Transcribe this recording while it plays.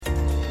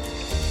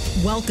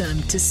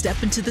Welcome to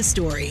Step Into the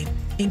Story.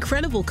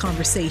 Incredible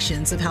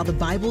conversations of how the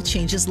Bible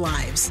changes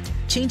lives,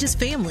 changes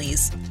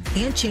families,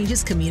 and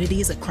changes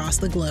communities across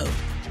the globe.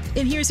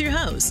 And here's your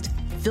host,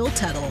 Phil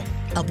Tuttle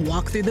of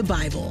Walk Through the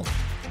Bible.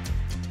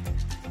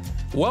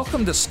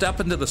 Welcome to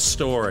Step Into the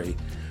Story,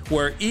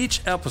 where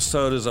each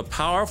episode is a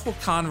powerful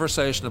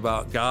conversation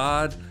about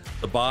God,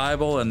 the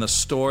Bible, and the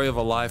story of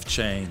a life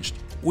changed.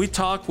 We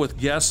talk with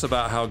guests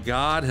about how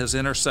God has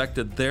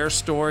intersected their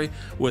story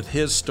with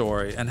His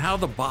story and how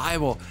the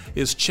Bible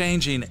is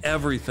changing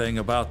everything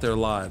about their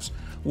lives.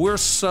 We're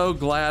so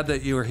glad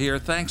that you're here.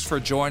 Thanks for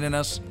joining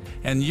us.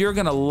 And you're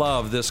going to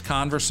love this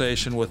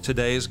conversation with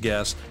today's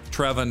guest,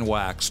 Trevin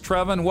Wax.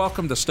 Trevin,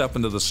 welcome to Step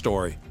Into the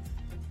Story.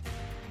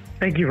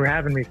 Thank you for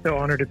having me. So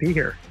honored to be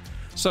here.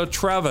 So,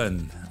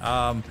 Trevin,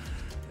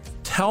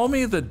 tell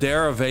me the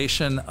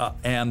derivation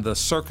and the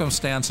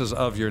circumstances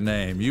of your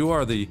name. You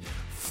are the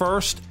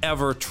first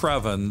ever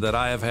Trevin that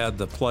I have had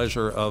the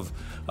pleasure of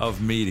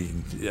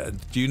meeting.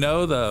 Do you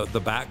know the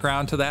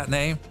background to that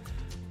name?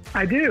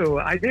 I do.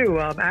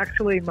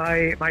 Actually,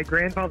 my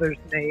grandfather's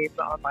name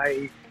on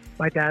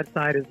my dad's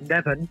side is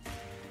Nevin,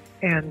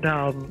 and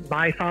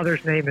my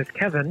father's name is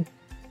Kevin.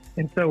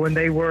 And so when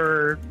they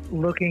were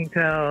looking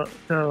to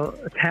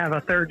have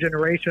a third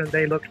generation,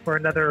 they looked for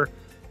another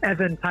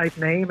Evan type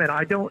name, and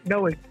I don't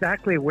know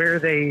exactly where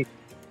they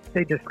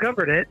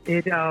discovered it.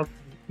 It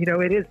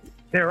is.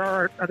 There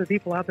are other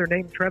people out there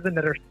named Trevin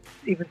that are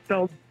even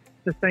spelled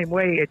the same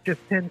way. It just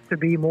tends to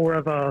be more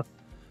of a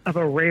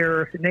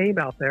rare name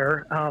out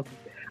there.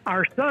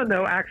 Our son,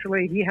 though,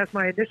 actually, he has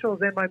my initials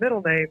and my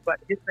middle name,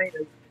 but his name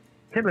is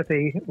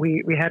Timothy.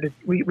 We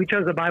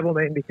chose a Bible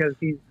name because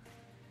he's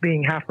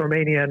being half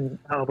Romanian.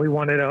 We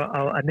wanted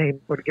a name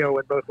that would go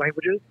in both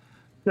languages.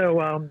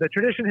 So the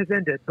tradition has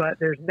ended, but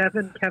there's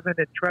Nevin, Kevin,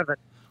 and Trevin.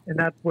 And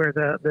that's where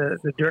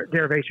the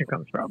derivation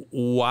comes from.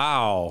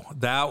 Wow.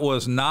 That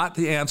was not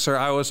the answer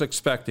I was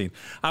expecting.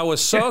 I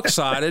was so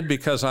excited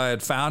because I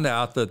had found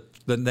out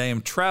that the name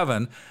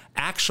Trevin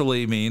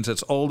actually means,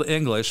 it's Old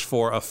English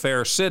for a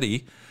fair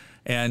city.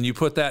 And you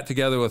put that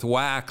together with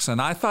wax,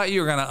 and I thought you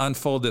were going to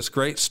unfold this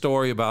great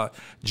story about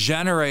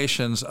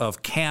generations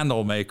of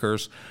candle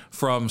makers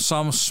from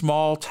some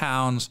small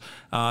towns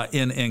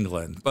in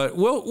England. But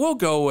we'll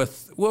go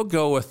with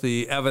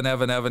the Evan,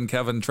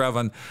 Kevin,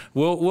 Trevin.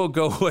 We'll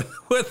go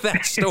with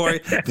that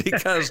story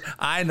because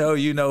I know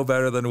you know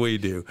better than we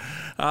do.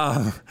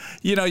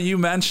 You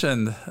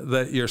mentioned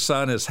that your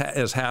son is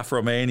half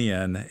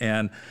Romanian,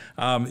 and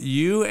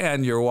you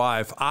and your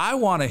wife. I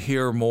want to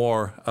hear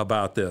more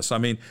about this. I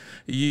mean,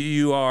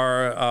 you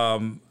are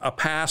a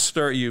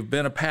pastor. You've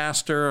been a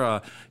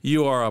pastor.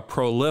 You are a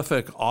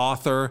prolific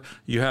author.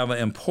 You have an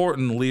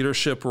important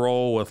leadership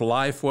role with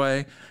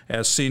Lifeway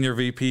as Senior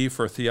VP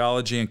for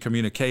Theology and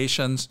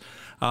Communications.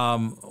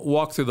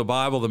 Walk Through the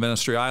Bible, the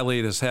ministry I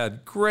lead, has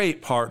had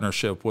great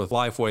partnership with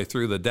Lifeway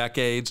through the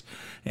decades.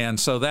 And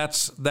so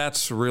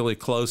that's really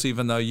close.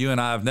 Even though you and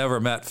I have never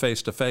met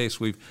face to face,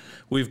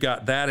 we've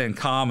got that in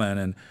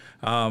common.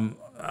 And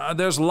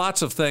there's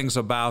lots of things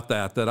about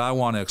that I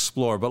want to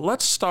explore. But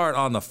let's start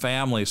on the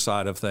family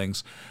side of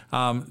things.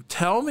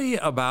 Tell me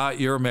about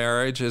your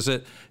marriage. Is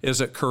it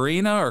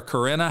Karina or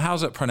Corinna?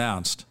 How's it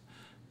pronounced?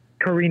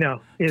 Karina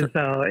is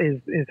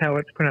how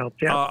it's pronounced.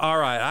 Yeah. All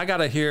right. I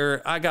gotta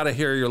hear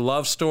your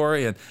love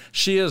story, and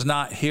she is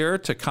not here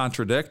to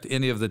contradict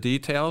any of the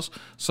details.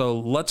 So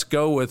let's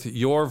go with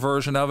your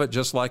version of it,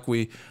 just like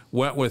we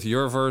went with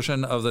your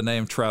version of the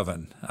name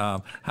Trevin.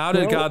 How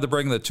did God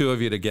bring the two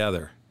of you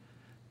together?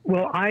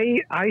 Well,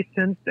 I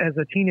sensed as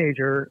a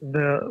teenager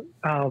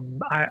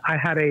I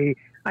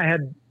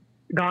had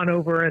gone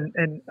over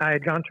and I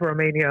had gone to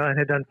Romania and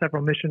had done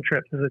several mission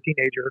trips as a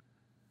teenager.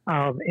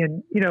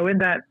 And in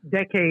that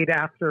decade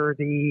after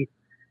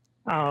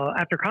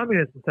after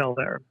communism fell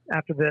there,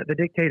 after the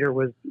dictator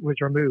was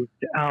removed,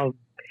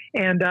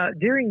 and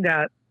during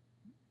that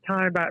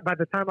time, by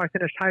the time I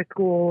finished high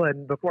school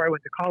and before I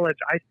went to college,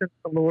 I sensed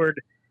the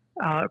Lord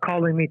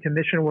calling me to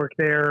mission work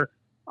there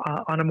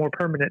on a more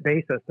permanent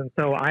basis. And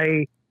so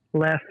I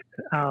left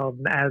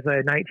as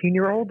a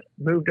 19-year-old,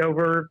 moved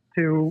over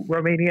to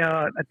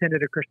Romania,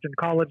 attended a Christian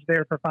college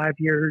there for 5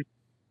 years,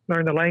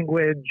 learned the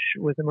language,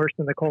 was immersed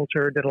in the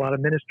culture, did a lot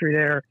of ministry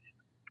there.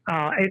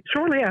 And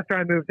shortly after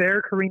I moved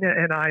there, Karina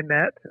and I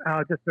met,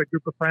 just a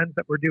group of friends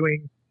that were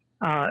doing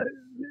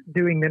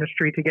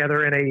ministry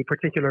together in a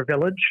particular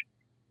village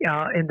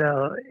in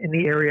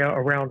the area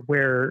around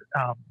where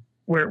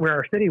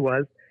our city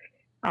was.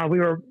 We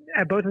were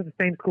both at the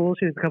same school.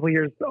 She was a couple of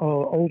years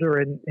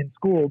older in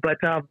school. But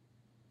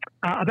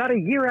about a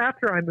year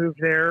after I moved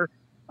there,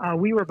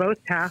 we were both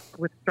tasked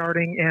with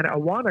starting an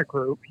Awana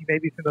group. You may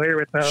be familiar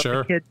with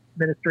the kids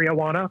ministry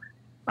Awana,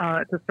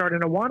 to start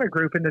an Awana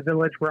group in the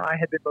village where I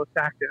had been most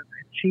active.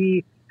 And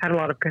she had a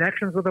lot of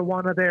connections with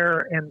Awana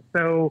there. And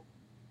so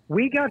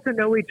we got to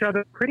know each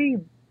other pretty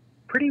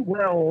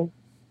well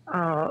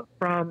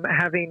from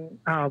having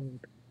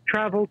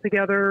traveled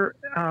together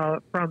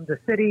from the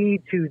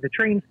city to the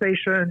train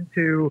station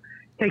to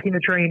taking the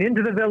train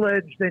into the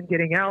village, then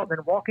getting out, then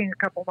walking a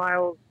couple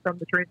miles from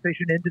the train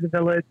station into the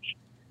village,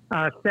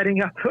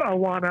 setting up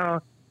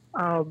Awana,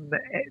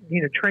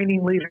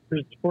 training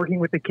leaders, working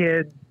with the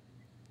kids,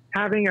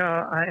 having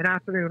an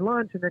afternoon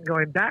lunch, and then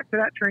going back to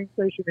that train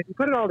station. And you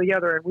put it all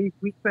together, and we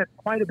spent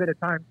quite a bit of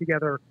time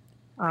together,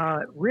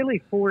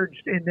 really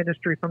forged in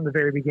ministry from the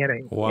very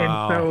beginning.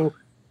 Wow. And so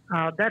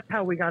that's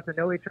how we got to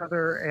know each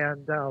other,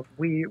 and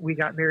we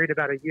got married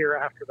about a year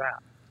after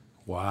that.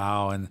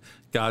 Wow. And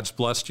God's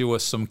blessed you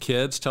with some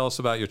kids. Tell us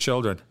about your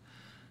children.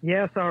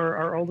 Yes,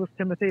 our oldest,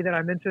 Timothy, that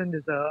I mentioned,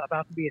 is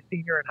about to be a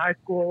senior in high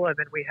school, and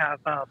then we have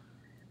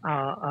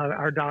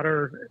our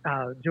daughter,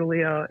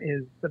 Julia,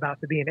 is about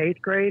to be in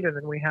 8th grade, and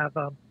then we have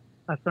a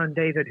son,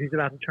 David, who's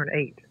about to turn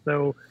 8.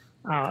 So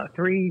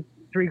three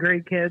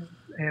great kids,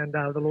 and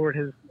the Lord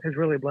has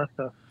really blessed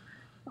us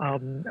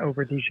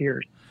over these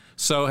years.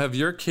 So have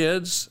your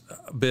kids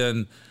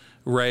been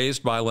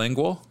raised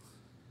bilingual?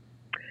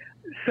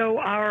 So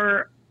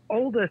our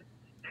oldest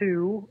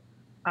two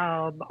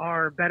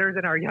are better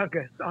than our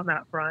youngest on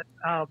that front.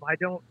 I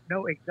don't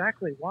know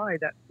exactly why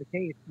that's the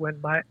case. When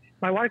my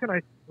wife and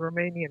I are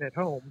Romanian at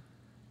home,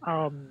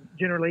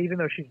 generally, even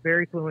though she's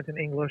very fluent in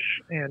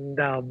English,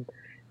 and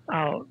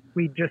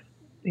we just,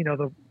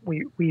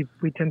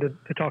 we tend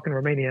to talk in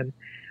Romanian.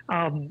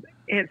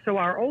 And so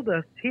our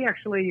oldest,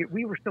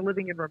 we were still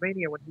living in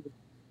Romania when he was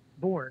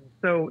born.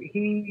 So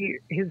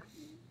his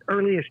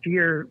earliest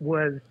year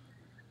was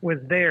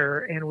there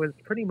and was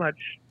pretty much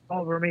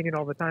all Romanian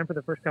all the time for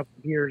the first couple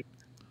of years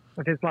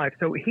of his life.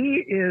 So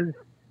he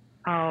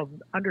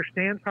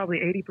understands probably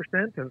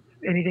 80% of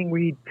anything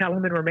we tell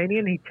him in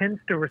Romanian. He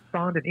tends to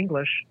respond in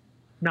English,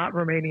 not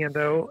Romanian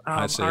though.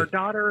 Our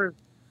daughter is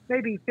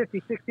maybe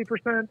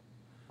 50-60%.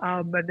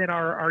 And then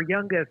our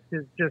youngest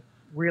is just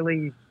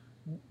really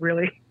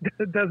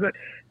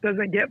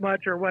doesn't get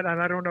much or what.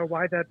 And I don't know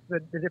why that's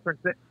the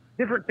difference.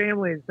 Different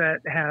families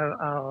that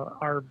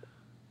are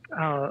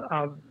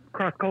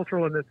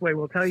cross-cultural in this way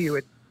will tell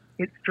you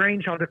it's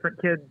strange how different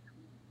kids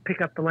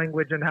pick up the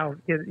language and how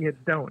kids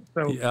don't.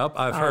 So, yep,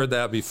 I've heard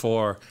that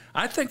before.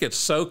 I think it's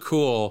so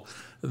cool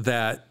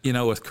that,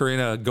 with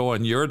Karina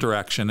going your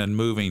direction and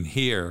moving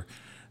here,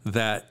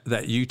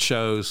 that you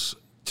chose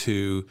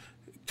to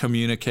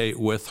communicate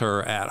with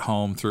her at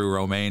home through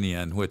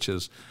Romanian, which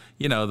is,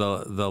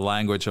 the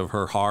language of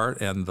her heart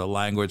and the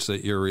language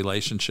that your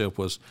relationship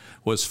was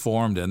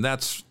formed in.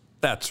 That's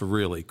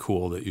really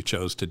cool that you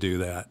chose to do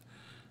that.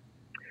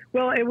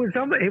 Well, it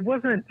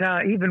wasn't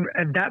even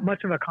that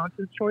much of a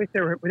conscious choice.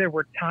 There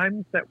were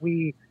times that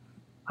we,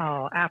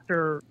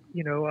 after,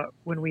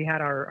 when we had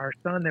our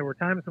son, there were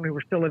times when we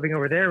were still living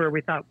over there where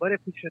we thought, what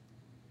if we should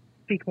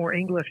speak more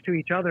English to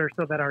each other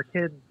so that our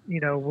kids,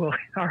 will,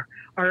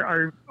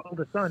 our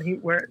oldest son, he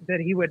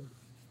would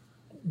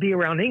be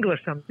around English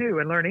some too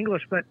and learn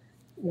English. But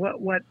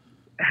what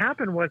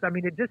happened was,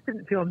 it just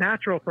didn't feel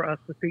natural for us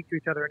to speak to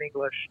each other in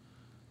English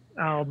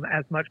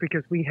as much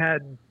because we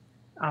had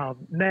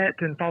met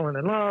and fallen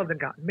in love and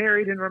gotten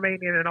married in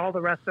Romanian and all the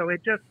rest. So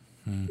it just,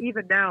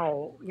 even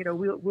now,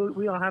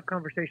 we all have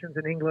conversations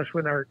in English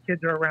when our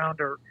kids are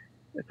around, or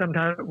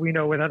sometimes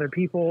with other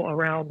people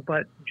around.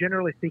 But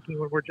generally speaking,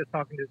 when we're just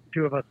talking to the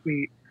two of us,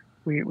 we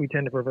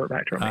tend to revert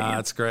back to Romania.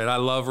 That's great. I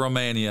love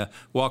Romania.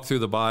 Walk Through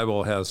the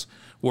Bible has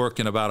work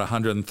in about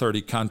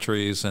 130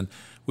 countries, and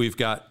we've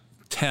got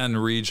 10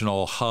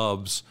 regional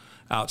hubs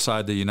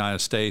outside the United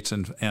States,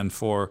 and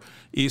for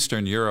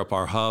Eastern Europe,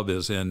 our hub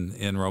is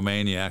in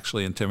Romania,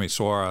 actually in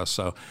Timisoara.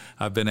 So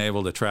I've been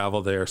able to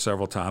travel there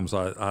several times.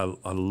 I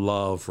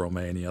love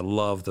Romania,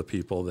 love the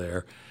people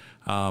there.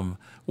 Want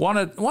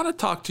to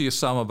talk to you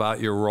some about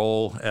your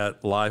role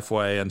at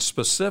Lifeway, and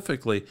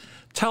specifically,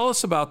 tell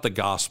us about the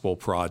Gospel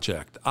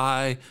Project.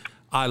 I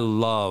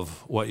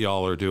love what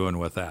y'all are doing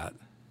with that.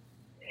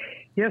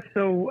 Yes,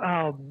 so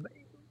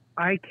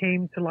I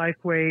came to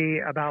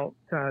Lifeway about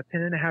 10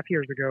 and a half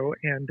years ago,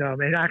 and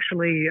it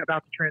actually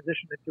about to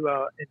transition into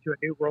a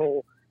new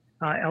role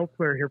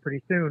elsewhere here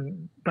pretty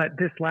soon. But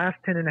this last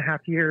 10 and a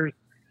half years,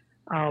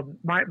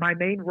 my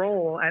main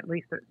role, at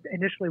least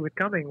initially with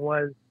coming,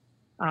 was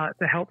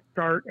to help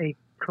start a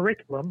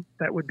curriculum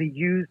that would be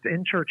used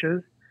in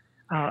churches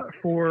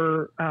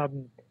for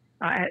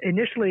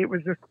initially it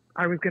was just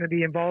I was going to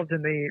be involved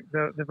in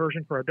the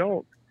version for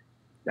adults.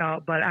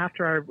 But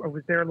after I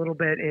was there a little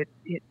bit,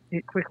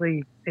 it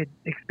quickly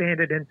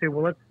expanded into,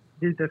 well, let's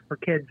do this for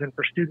kids and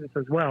for students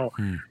as well.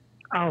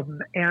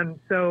 And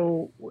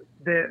so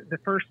the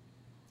first,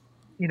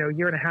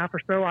 year and a half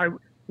or so, it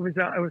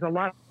was a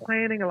lot of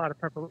planning, a lot of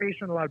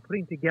preparation, a lot of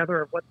putting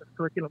together of what the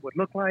curriculum would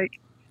look like,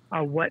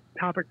 what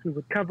topics we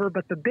would cover.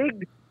 But the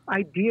big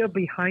idea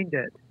behind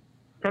it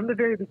from the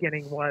very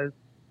beginning was,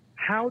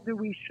 how do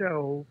we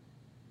show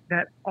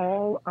that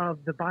all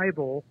of the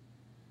Bible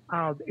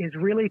is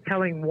really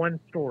telling one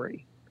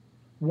story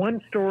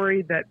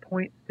that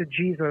points to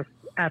Jesus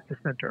at the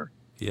center.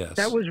 Yes.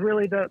 That was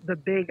really the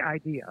big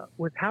idea,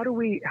 was how do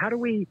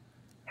we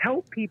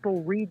help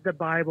people read the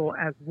Bible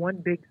as one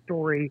big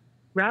story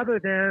rather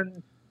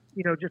than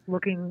just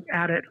looking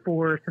at it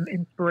for some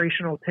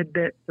inspirational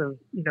tidbits of,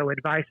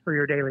 advice for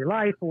your daily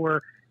life,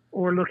 or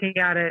looking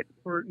at it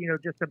for,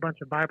 just a bunch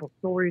of Bible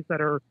stories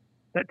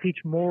that teach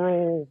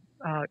moral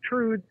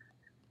truths,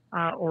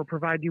 or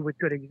provide you with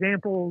good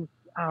examples,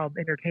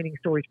 entertaining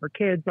stories for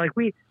kids. Like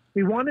we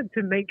wanted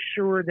to make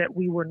sure that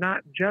we were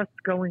not just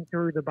going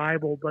through the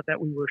Bible, but that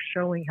we were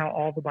showing how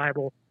all the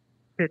Bible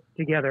fits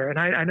together. And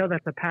I know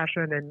that's a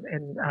passion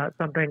and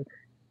something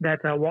that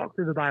Walk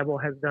Through the Bible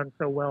has done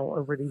so well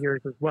over the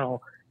years as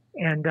well.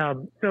 And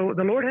so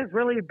the Lord has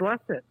really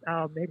blessed it.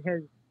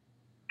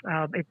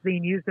 It's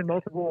being used in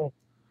multiple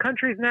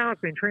countries now.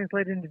 It's been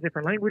translated into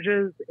different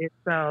languages. It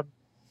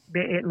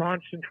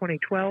launched in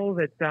 2012.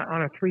 It's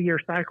on a 3-year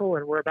cycle,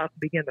 and we're about to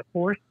begin the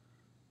 4th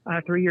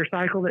 3-year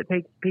cycle that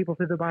takes people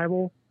through the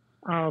Bible.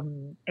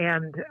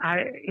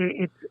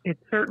 It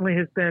certainly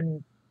has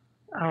been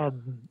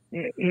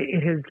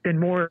it has been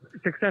more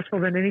successful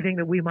than anything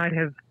that we might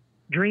have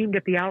dreamed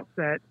at the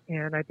outset.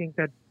 And I think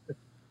that's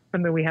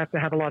something we have to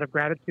have a lot of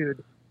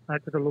gratitude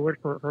to the Lord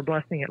for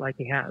blessing it like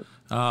He has.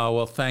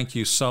 Well, thank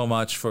you so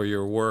much for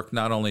your work,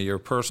 not only your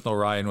personal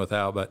writing with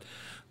Al,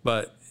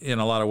 but in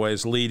a lot of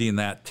ways leading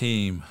that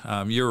team.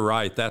 You're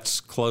right,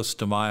 that's close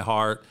to my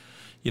heart.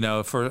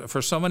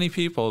 For so many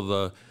people,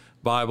 the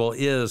Bible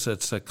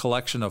it's a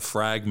collection of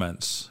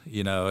fragments.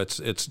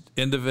 It's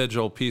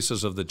individual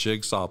pieces of the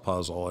jigsaw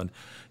puzzle, and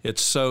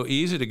it's so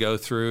easy to go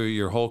through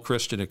your whole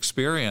Christian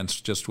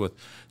experience just with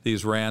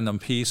these random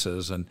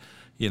pieces. And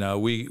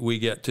we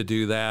get to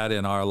do that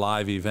in our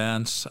live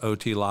events,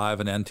 OT Live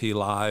and NT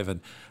Live,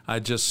 and I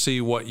just see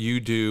what you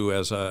do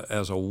as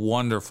a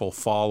wonderful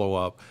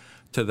follow-up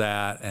to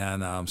that.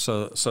 And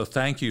so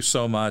thank you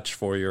so much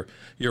for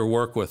your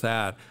work with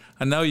that.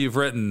 I know you've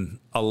written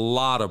a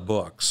lot of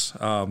books.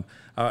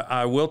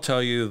 I will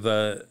tell you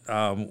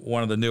that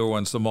one of the newer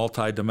ones, The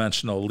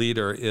Multidimensional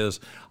Leader, is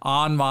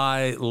on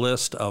my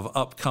list of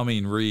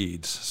upcoming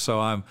reads.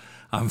 So I'm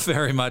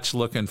very much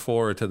looking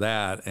forward to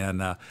that.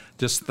 And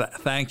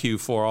thank you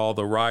for all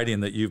the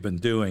writing that you've been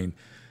doing.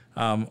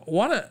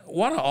 Want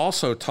to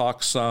also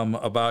talk some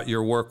about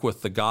your work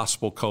with the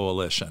Gospel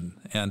Coalition.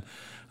 And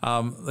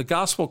the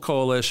Gospel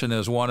Coalition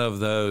is one of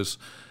those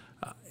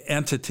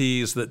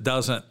entities that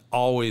doesn't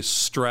always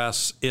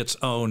stress its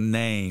own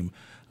name.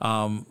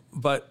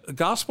 But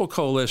Gospel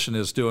Coalition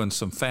is doing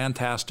some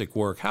fantastic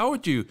work. How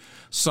would you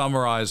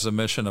summarize the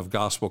mission of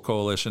Gospel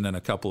Coalition in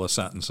a couple of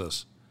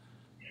sentences?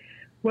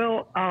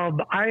 Well,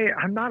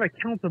 I'm not a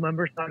council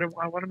member, so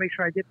I want to make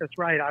sure I get this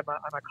right. I'm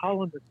a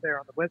columnist there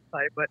on the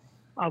website. But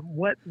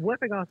what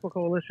the Gospel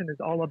Coalition is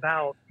all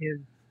about is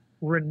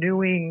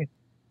renewing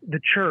the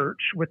church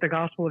with the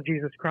gospel of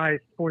Jesus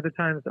Christ for the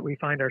times that we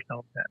find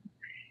ourselves in.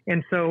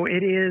 And so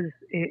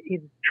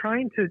it's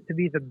trying to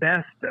be the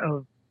best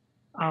of,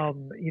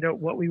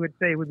 what we would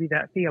say would be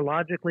that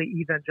theologically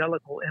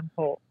evangelical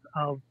impulse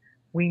of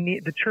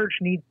the church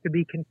needs to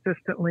be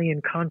consistently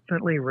and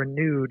constantly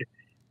renewed,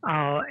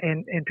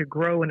 and to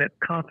grow in its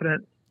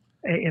confidence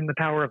in the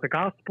power of the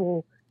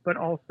gospel, but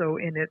also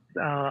in its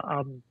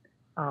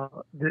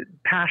the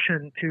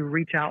passion to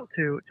reach out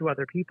to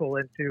other people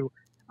and to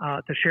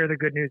share the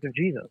good news of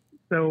Jesus.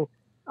 So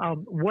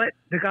what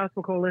the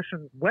Gospel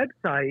Coalition's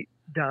website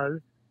does,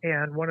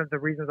 and one of the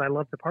reasons I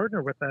love to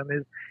partner with them,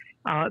 is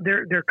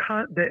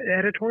the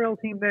editorial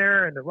team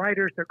there and the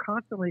writers, they're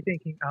constantly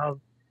thinking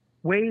of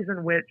ways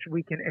in which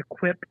we can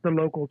equip the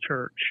local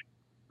church,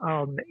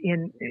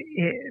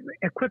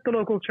 equip the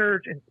local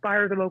church,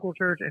 inspire the local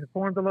church,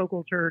 inform the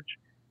local church,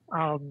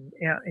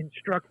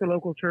 instruct the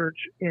local church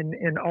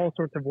in all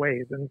sorts of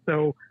ways. And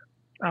so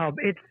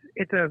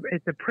it's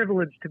a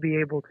privilege to be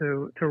able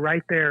to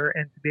write there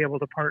and to be able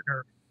to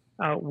partner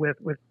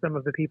with some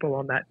of the people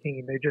on that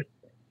team.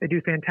 They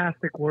do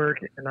fantastic work,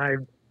 and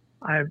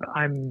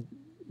I'm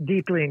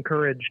deeply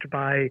encouraged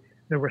by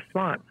the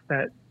response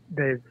that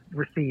they've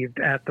received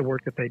at the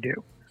work that they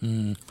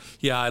do.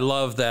 Yeah, I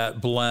love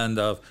that blend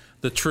of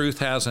the truth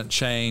hasn't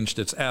changed.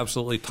 It's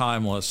absolutely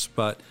timeless,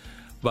 but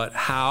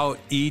how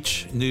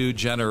each new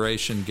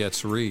generation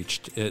gets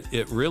reached,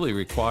 it really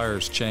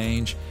requires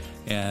change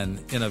and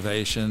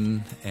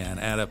innovation and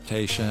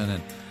adaptation.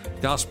 And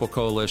Gospel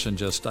Coalition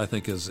I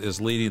think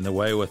is leading the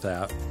way with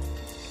that.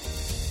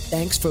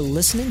 Thanks for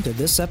listening to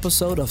this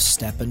episode of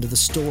Step Into the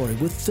Story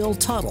with Phil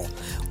Tuttle.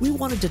 We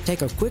wanted to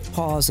take a quick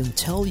pause and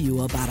tell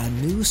you about a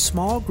new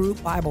small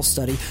group Bible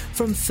study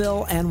from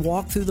Phil and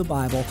Walk Through the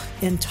Bible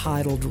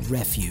entitled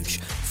Refuge,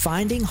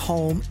 Finding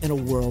Home in a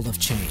World of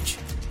Change.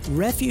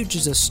 Refuge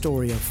is a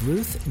story of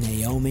Ruth,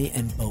 Naomi,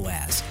 and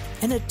Boaz,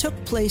 and it took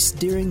place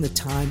during the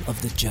time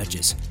of the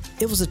Judges.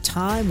 It was a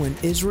time when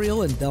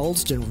Israel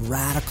indulged in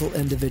radical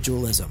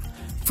individualism,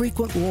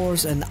 frequent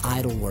wars, and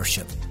idol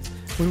worship.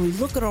 When we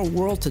look at our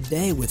world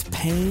today with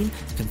pain,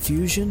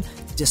 confusion,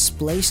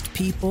 displaced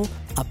people,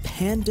 a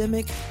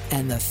pandemic,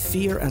 and the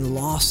fear and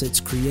loss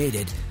it's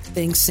created,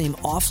 things seem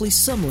awfully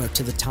similar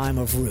to the time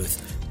of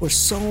Ruth, where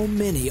so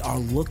many are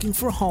looking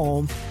for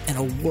home in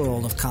a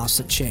world of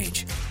constant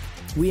change.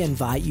 We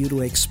invite you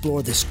to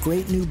explore this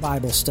great new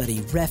Bible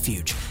study,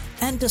 Refuge,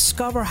 and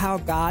discover how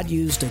God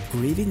used a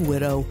grieving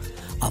widow,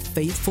 a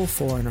faithful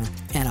foreigner,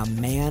 and a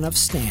man of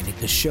standing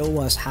to show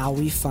us how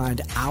we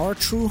find our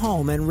true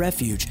home and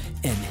refuge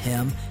in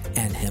Him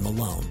and Him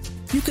alone.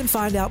 You can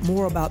find out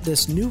more about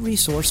this new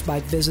resource by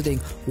visiting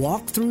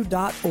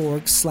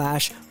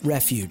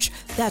walkthrough.org/refuge.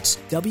 That's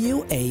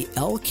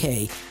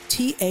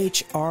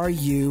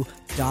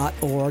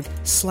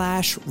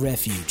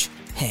WALKTHRU.org/refuge.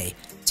 Hey,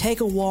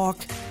 take a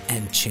walk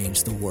and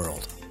change the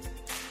world.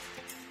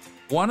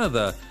 One of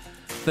the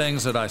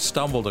things that I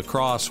stumbled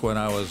across when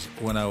I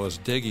was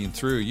digging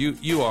through,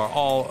 you are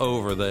all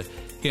over the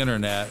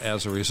internet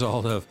as a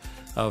result of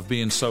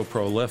being so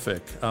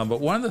prolific. But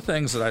one of the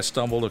things that I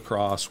stumbled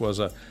across was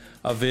a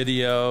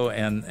video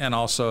and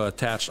also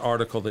attached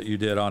article that you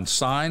did on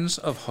signs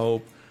of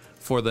hope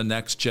for the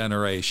next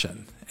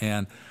generation.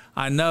 And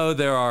I know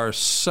there are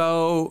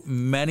so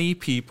many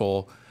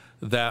people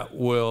that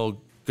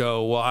will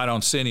go, well, I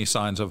don't see any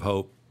signs of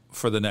hope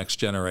for the next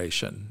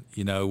generation.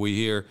 You know, we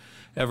hear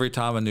every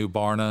time a new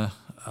Barna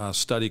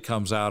study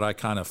comes out, I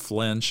kind of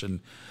flinch,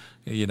 and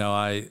you know,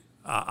 I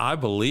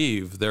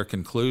believe their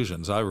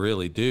conclusions. I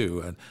really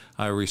do, and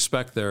I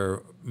respect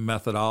their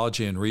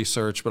methodology and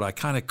research. But I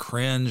kind of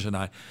cringe, and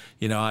I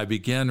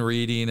begin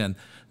reading, and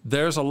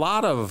there's a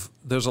lot of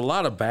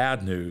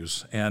bad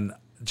news, and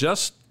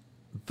just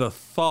the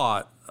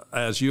thought,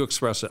 as you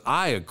express it,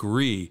 I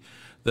agree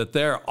that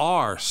there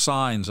are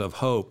signs of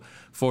hope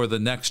for the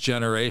next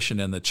generation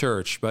in the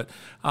church. But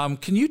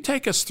can you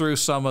take us through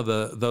some of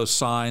those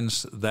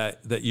signs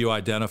that you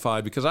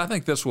identified? Because I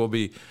think this will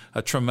be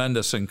a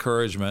tremendous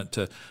encouragement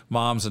to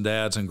moms and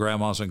dads and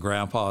grandmas and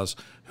grandpas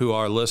who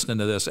are listening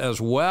to this,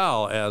 as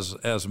well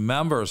as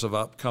members of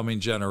upcoming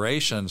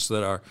generations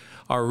that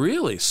are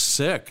really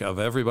sick of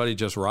everybody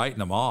just writing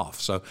them off.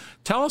 So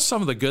tell us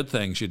some of the good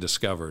things you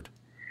discovered.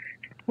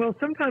 Well,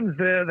 sometimes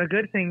the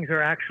good things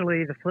are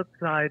actually the flip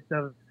sides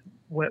of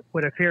what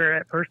would appear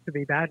at first to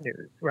be bad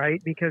news,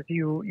 right? Because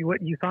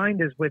what you find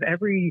is with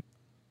every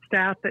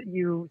stat that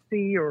you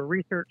see or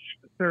research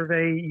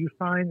survey, you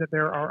find that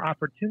there are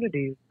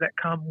opportunities that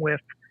come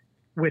with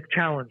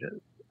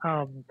challenges.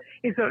 And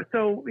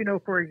so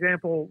for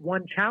example,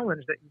 one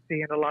challenge that you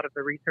see in a lot of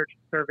the research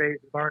surveys,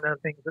 Barna,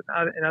 things,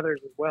 and others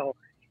as well,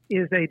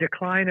 is a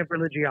decline of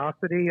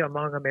religiosity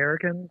among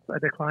Americans, a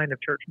decline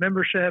of church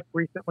membership.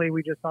 Recently,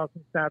 we just saw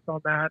some stats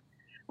on that.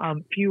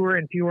 Fewer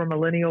and fewer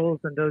millennials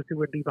and those who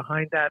would be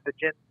behind that, the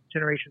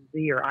Generation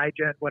Z or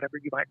iGen, whatever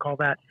you might call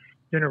that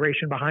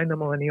generation behind the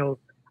millennials,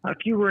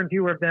 fewer and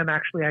fewer of them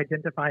actually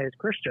identify as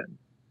Christian.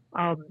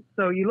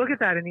 So you look at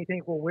that and you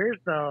think, well,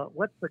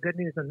 what's the good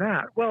news in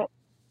that? Well,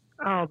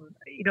 that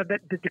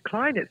the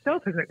decline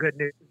itself isn't good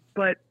news,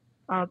 but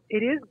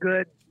it is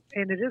good,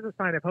 and it is a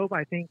sign of hope,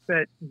 I think,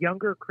 that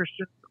younger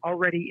Christians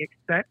already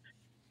expect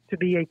to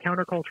be a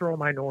countercultural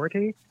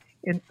minority.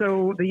 And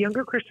so the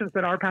younger Christians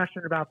that are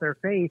passionate about their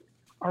faith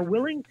are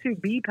willing to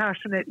be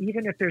passionate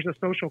even if there's a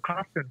social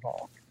cost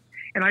involved.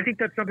 And I think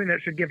that's something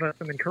that should give us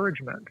some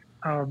encouragement.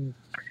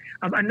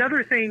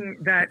 Another thing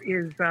that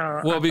is...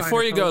 well,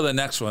 before you go to the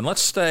next one,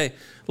 let's stay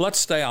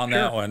on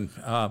that one.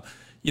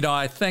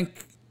 I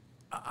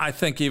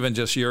think even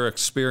just your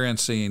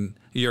experience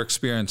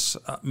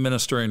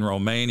ministering in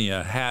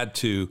Romania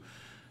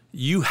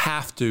you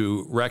have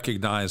to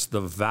recognize the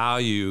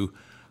value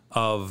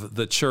of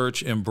the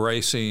church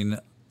embracing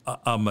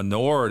a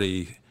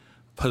minority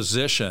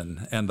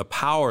position and the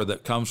power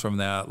that comes from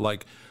that,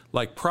 like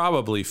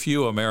probably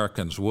few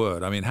Americans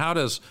would. I mean, how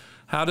does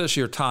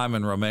your time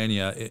in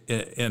Romania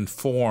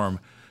inform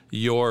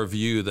your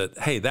view that,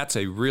 hey, that's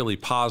a really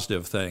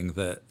positive thing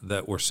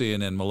that we're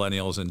seeing in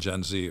millennials and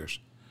Gen Zers?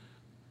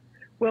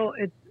 Well,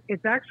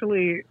 it's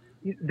actually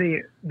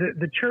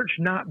the church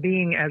not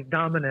being as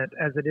dominant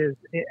as it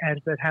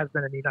has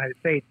been in the United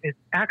States is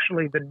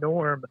actually the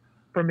norm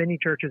for many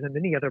churches in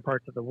many other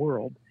parts of the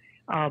world.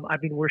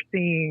 We're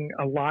seeing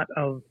a lot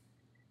of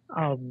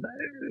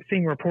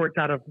seeing reports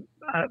out of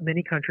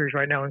many countries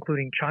right now,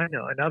 including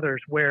China and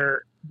others,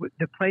 where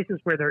the places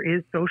where there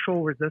is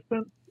social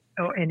resistance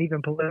and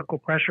even political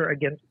pressure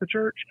against the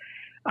church,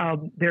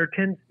 there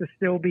tends to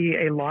still be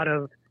a lot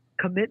of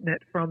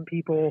commitment from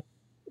people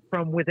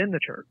from within the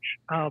church.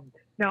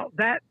 Now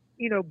that,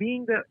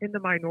 being in the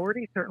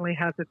minority certainly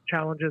has its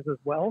challenges as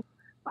well.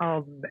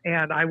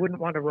 And I wouldn't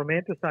want to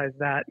romanticize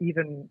that,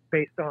 even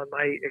based on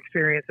my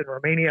experience in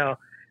Romania,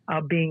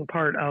 being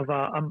part of,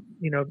 the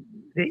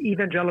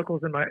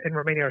evangelicals in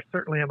Romania are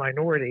certainly a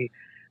minority.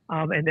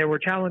 And there were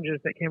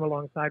challenges that came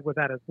alongside with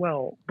that as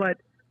well.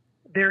 But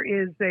there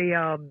is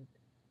when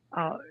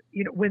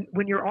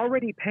you're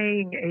already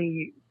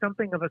paying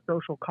something of a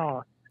social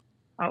cost,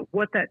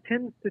 what that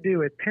tends to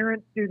do is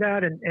parents do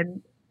that.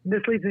 And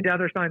this leads into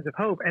other signs of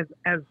hope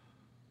as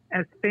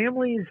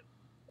families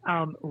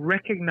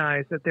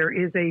recognize that there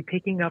is a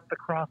picking up the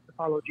cross to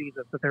follow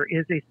Jesus, that there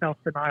is a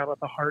self-denial at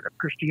the heart of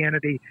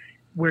Christianity,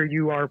 where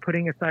you are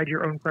putting aside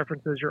your own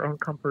preferences, your own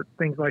comforts,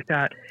 things like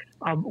that.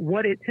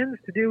 What it tends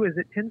to do is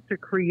it tends to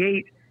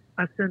create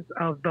a sense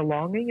of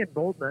belonging and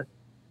boldness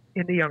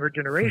in the younger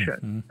generation.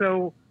 Mm-hmm.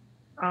 So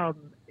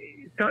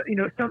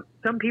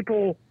some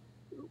people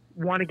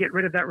want to get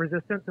rid of that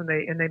resistance, and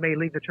they may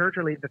leave the church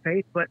or leave the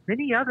faith, but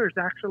many others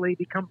actually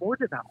become more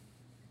devout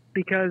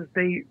because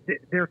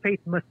their faith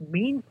must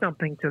mean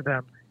something to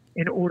them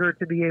in order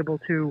to be able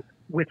to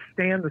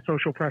withstand the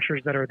social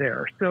pressures that are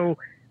there. So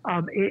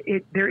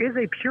there is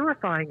a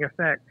purifying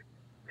effect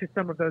to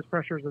some of those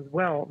pressures as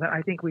well that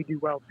I think we do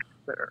well to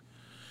consider.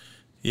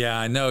 Yeah,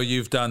 I know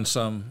you've done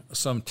some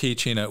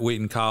teaching at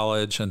Wheaton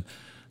College, and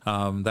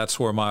that's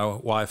where my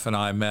wife and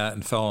I met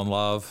and fell in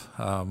love,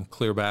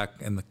 clear back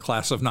in the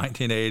class of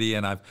 1980,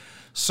 and I've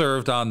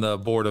served on the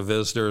Board of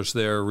Visitors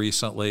there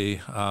recently.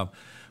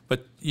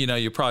 But,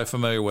 you're probably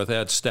familiar with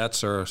Ed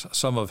Stetzer.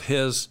 Some of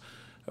his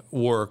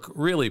work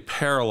really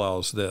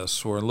parallels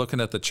this. We're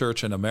looking at the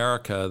church in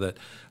America that,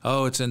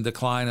 it's in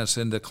decline,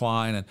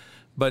 And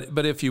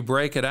but if you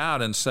break it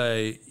out and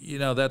say,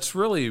 that's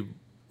really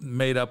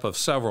made up of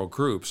several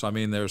groups. I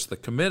mean, there's the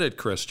committed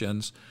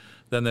Christians,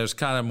 then there's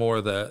kind of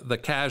more the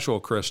casual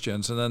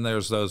Christians, and then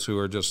there's those who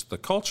are just the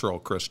cultural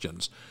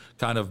Christians,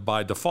 kind of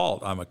by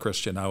default. I'm a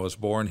Christian. I was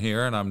born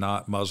here, and I'm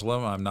not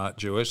Muslim. I'm not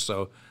Jewish,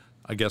 so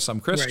I guess I'm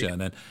Christian.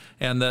 Right.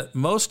 And that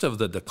most of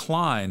the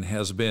decline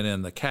has been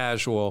in the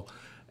casual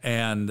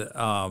and in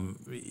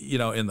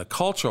the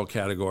cultural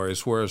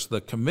categories, whereas the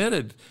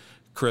committed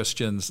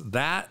Christians,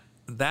 that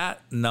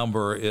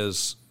number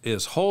is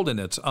holding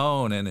its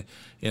own, and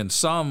in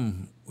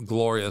some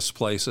glorious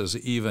places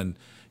even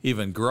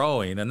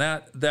growing. And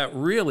that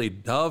really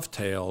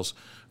dovetails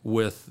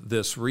with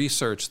this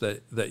research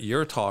that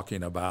you're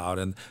talking about,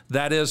 and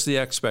that is the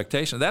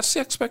expectation. That's the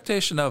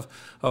expectation of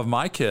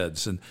my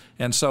kids,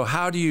 and so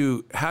how do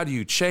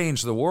you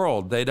change the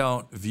world? They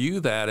don't view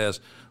that as,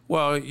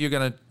 well, you're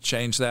going to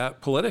change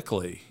that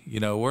politically.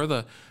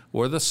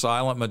 We're the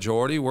silent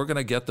majority. We're going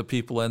to get the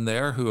people in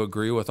there who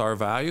agree with our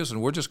values,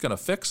 and we're just going to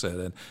fix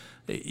it.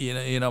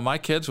 And my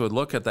kids would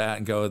look at that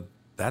and go,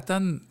 that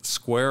doesn't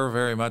square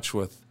very much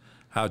with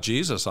how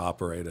Jesus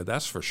operated.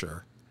 That's for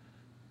sure.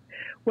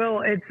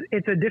 Well,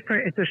 it's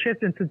a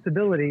shift in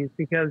sensibilities,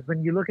 because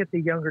when you look at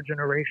the younger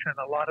generation,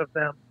 a lot of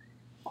them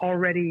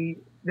already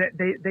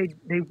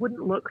they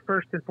wouldn't look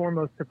first and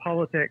foremost to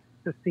politics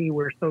to see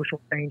where social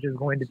change is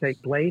going to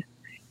take place,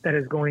 that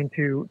is going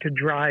to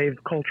drive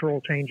cultural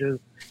changes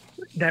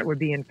that would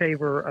be in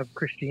favor of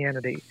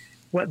Christianity.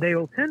 What they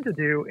will tend to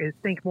do is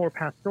think more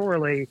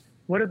pastorally.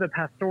 What are the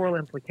pastoral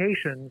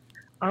implications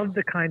of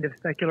the kind of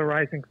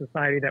secularizing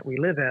society that we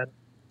live in?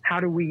 How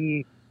do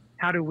we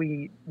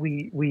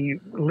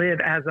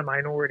live as a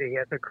minority,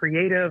 as a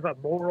creative, a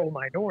moral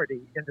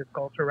minority in this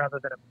culture rather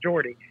than a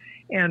majority?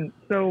 And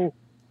so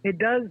it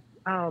does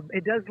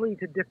lead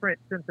to different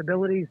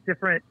sensibilities,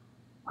 different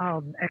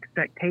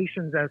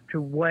expectations as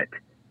to what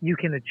you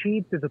can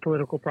achieve through the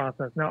political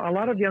process. Now, a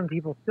lot of young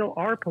people still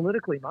are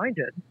politically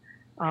minded.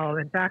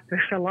 In fact,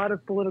 there's a lot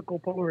of political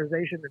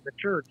polarization in the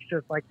church,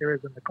 just like there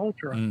is in the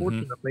culture,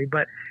 unfortunately.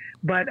 Mm-hmm.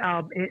 But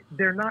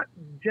they're not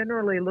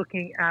generally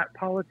looking at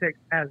politics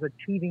as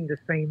achieving the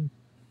same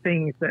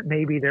things that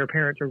maybe their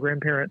parents or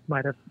grandparents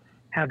might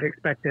have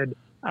expected,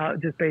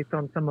 just based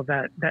on some of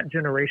that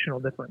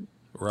generational difference.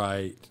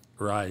 Right.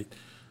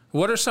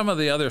 What are some of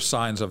the other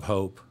signs of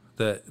hope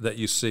that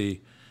you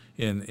see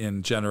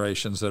in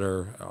generations that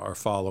are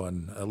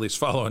following, at least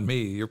following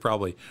me? You're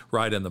probably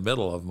right in the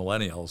middle of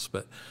millennials,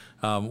 but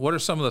what are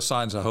some of the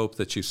signs of hope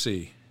that you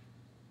see?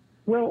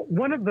 Well,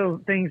 one of the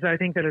things I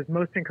think that is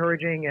most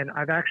encouraging, and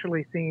I've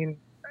actually seen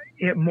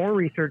more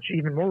research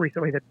even more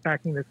recently that's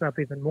backing this up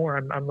even more.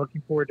 I'm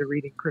looking forward to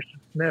reading Christian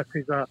Smith,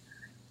 who's a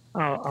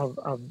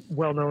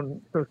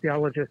well-known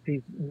sociologist.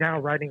 He's now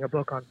writing a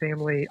book on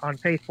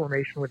faith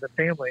formation with the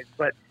families.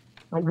 But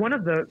one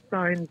of the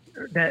signs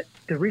that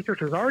the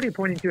research was already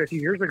pointing to a few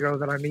years ago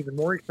that I'm even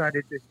more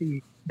excited to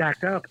see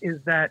backed up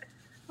is that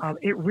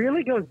it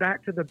really goes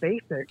back to the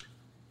basics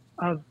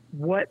of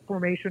what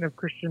formation of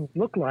Christians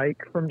look like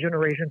from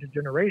generation to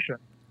generation.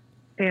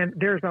 And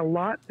there's a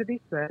lot to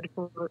be said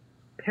for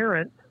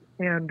parents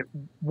and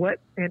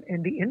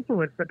the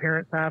influence that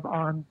parents have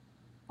on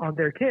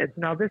their kids.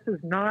 Now, this is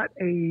not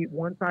a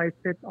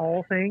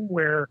one-size-fits-all thing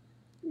where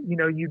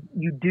you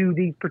do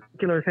these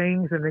particular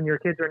things and then your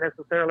kids are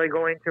necessarily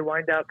going to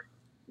wind up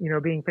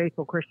being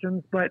faithful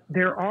Christians. But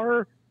there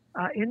are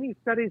in these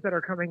studies that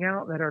are coming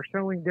out that are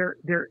showing there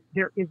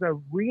is a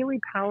really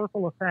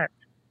powerful effect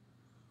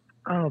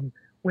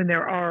when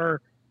there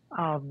are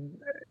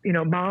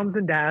moms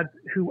and dads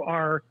who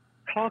are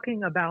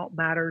talking about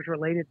matters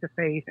related to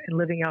faith and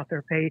living out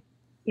their faith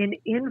in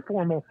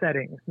informal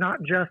settings,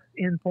 not just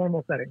in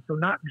formal settings. So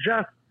not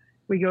just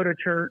we go to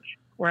church,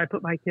 or I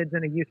put my kids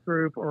in a youth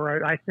group,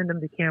 or I send them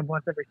to camp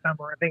once every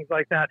summer, and things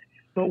like that,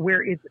 but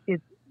where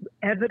it's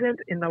evident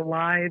in the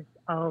lives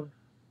of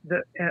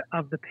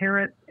the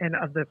parents and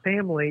of the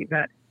family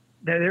that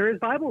there is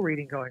Bible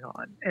reading going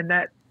on, and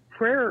that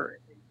prayer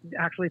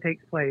actually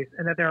takes place,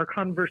 and that there are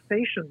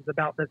conversations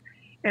about this.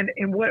 And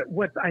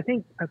what I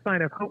think a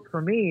sign of hope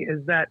for me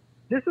is that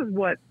this is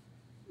what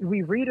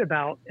we read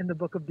about in the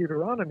book of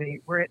Deuteronomy,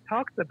 where it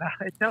talks about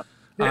it.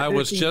 I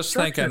was just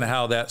thinking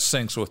how that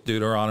syncs with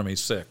Deuteronomy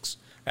 6.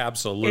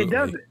 Absolutely. It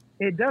does.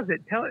 It does.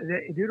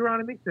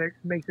 Deuteronomy 6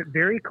 makes it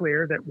very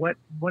clear that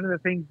one of the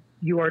things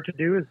you are to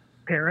do as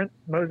parents,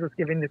 Moses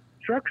giving this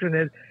instruction,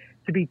 is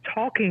to be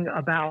talking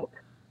about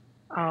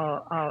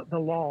the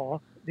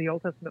law, the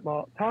Old Testament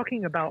law,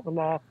 talking about the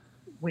law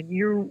when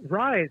you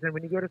rise and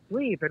when you go to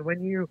sleep and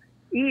when you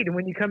eat and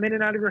when you come in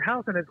and out of your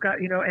house, and it's got,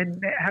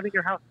 and having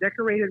your house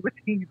decorated with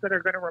things that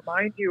are going to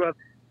remind you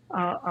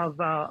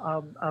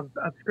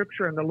of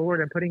Scripture and the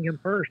Lord and putting Him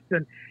first.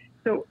 And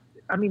so,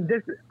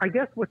 I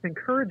guess what's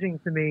encouraging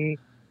to me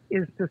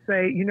is to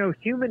say,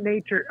 human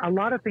nature, a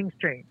lot of things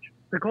change.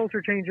 The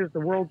culture changes, the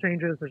world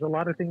changes, there's a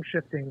lot of things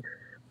shifting,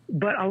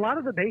 but a lot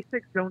of the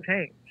basics don't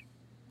change.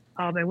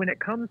 And when it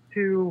comes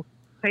to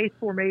faith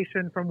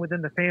formation from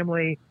within the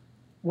family,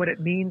 what it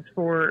means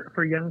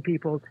for young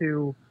people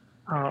to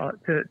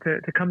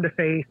come to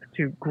faith,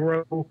 to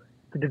grow,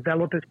 to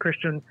develop as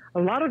Christians, a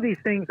lot of these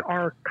things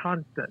are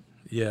constant.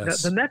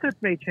 Yes. The methods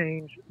may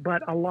change,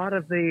 but a lot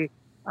of it,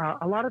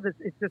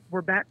 it's just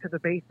we're back to the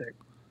basics.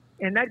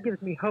 And that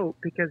gives me hope,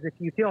 because if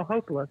you feel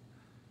hopeless,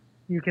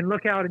 you can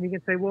look out and you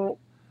can say, well,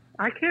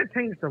 I can't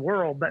change the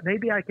world, but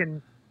maybe I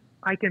can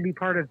be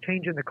part of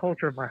changing the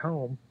culture of my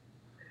home.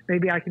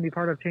 Maybe I can be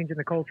part of changing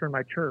the culture in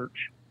my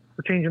church,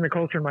 or changing the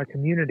culture in my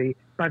community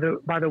by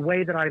the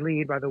way that I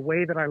lead, by the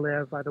way that I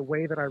live, by the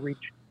way that I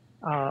reach.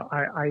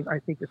 I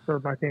seek to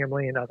serve my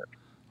family and others.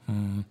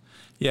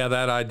 Yeah,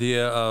 that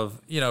idea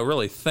of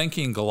really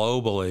thinking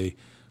globally,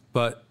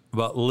 but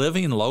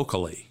living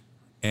locally,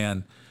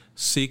 and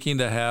seeking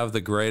to have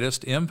the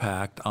greatest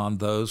impact on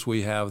those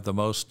we have the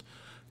most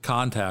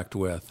contact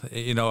with.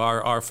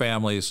 Our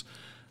families,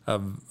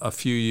 a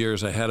few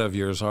years ahead of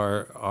yours.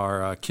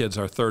 Our kids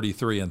are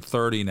 33 and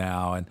 30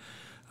 now,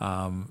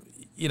 and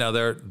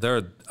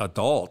they're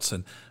adults.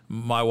 And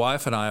my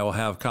wife and I will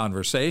have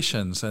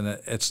conversations, and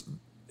it's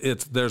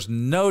there's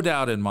no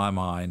doubt in my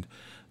mind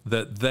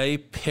that they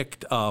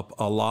picked up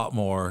a lot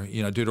more.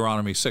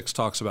 Deuteronomy 6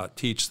 talks about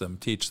teach them,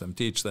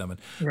 and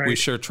right. We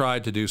sure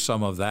tried to do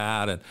some of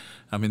that.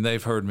 And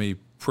they've heard me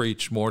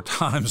preach more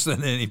times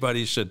than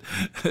anybody should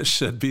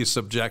be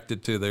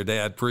subjected to their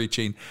dad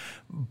preaching.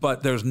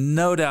 But there's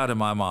no doubt in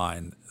my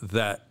mind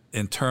that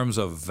in terms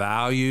of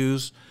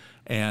values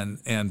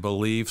and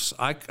beliefs,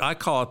 I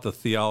call it the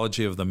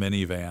theology of the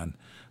minivan.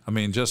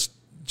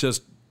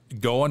 Just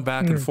going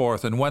back and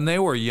forth. And when they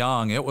were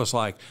young, it was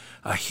like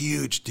a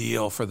huge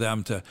deal for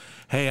them to,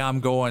 hey, I'm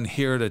going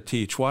here to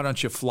teach. Why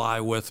don't you fly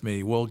with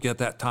me? We'll get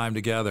that time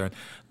together. And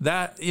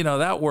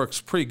that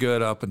works pretty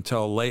good up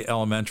until late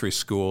elementary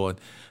school.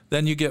 And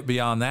then you get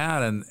beyond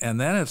that, and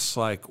then it's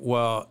like,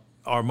 well,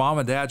 are mom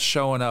and dad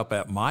showing up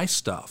at my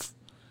stuff?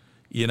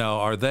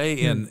 Are they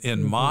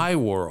in my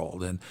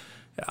world? And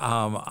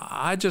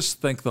I just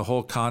think the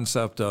whole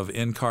concept of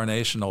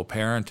incarnational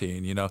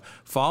parenting,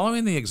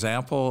 following the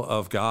example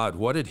of God,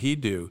 what did He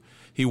do?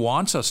 He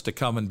wants us to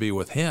come and be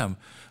with Him,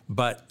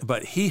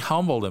 but He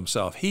humbled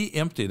Himself. He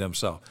emptied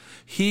Himself.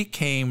 He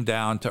came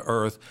down to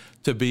earth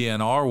to be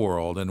in our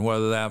world, and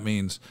whether that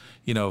means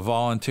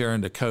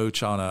volunteering to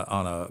coach on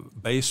a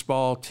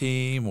baseball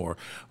team, or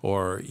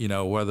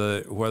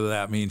whether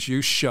that means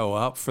you show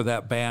up for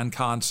that band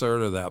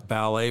concert or that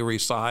ballet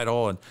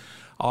recital. And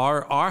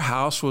our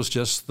house was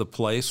just the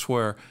place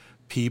where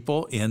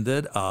people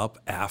ended up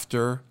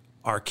after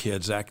our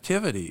kids'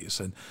 activities.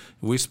 And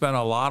we spent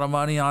a lot of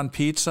money on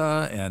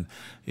pizza, and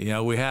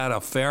we had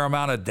a fair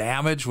amount of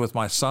damage with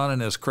my son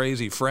and his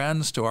crazy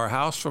friends to our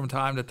house from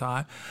time to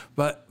time.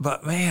 But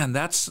man,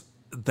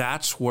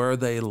 that's where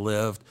they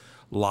lived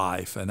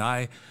life. And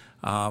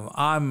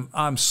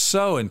I'm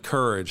so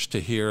encouraged to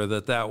hear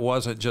that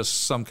wasn't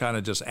just some kind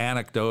of just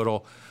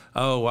anecdotal,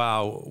 oh,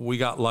 wow, we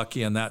got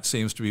lucky and that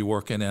seems to be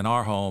working in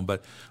our home.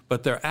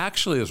 But there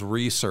actually is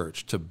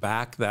research to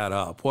back that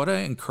up. What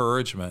an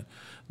encouragement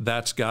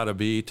that's got to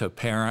be to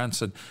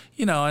parents, and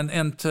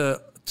and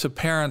to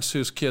parents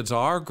whose kids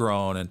are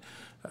grown, and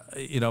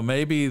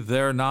maybe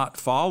they're not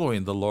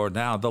following the Lord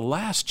now. The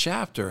last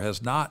chapter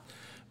has not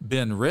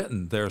been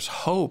written. There's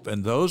hope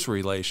in those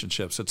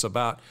relationships. It's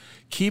about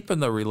keeping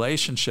the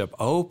relationship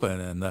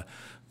open, and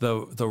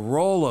the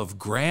role of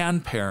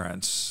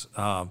grandparents,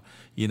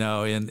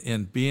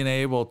 in being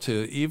able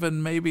to,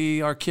 even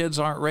maybe our kids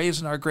aren't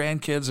raising our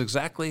grandkids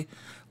exactly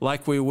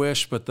like we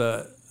wish, but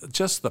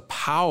just the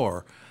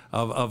power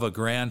of a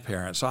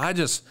grandparent. So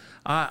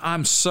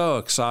I'm so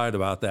excited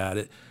about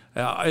that.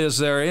 Is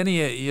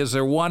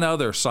there one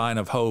other sign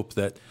of hope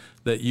that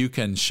you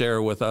can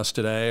share with us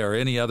today, or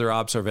any other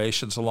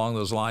observations along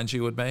those lines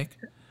you would make?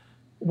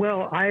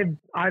 Well,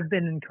 I've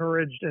been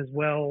encouraged as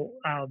well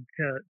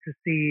to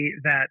see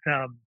that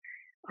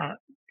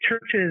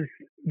churches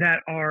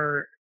that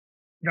are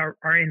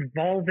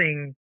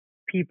involving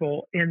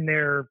people in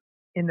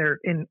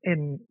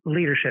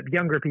leadership,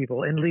 younger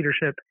people in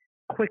leadership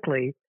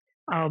quickly,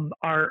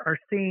 are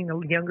seeing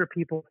younger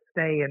people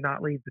stay and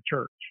not leave the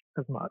church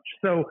as much.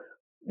 So,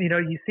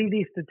 you see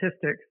these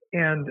statistics,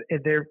 and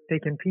they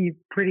can be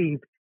pretty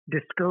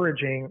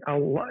discouraging.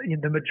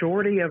 The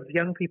majority of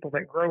young people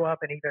that grow up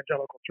in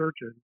evangelical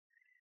churches,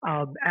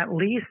 at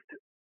least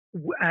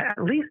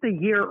at least a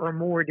year or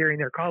more during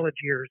their college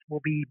years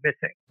will be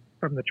missing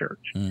from the church.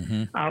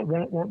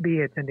 Won't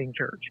be attending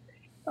church.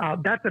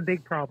 That's a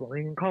big problem.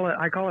 You can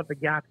I call it the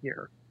gap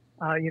year.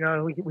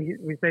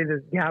 We say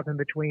this gap in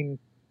between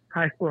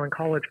high school and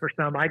college for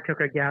some. I took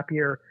a gap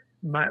year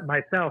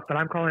myself, but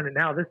I'm calling it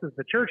now. This is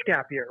the church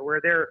gap year,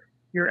 where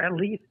you're at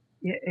least,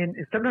 and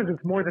sometimes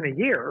it's more than a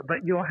year,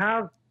 but you'll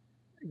have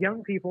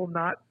young people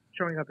not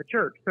showing up at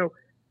church. So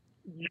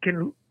you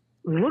can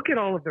look at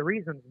all of the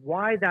reasons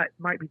why that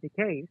might be the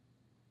case,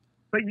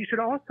 but you should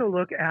also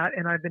look at,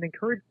 and I've been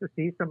encouraged to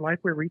see some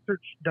Lifeway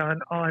research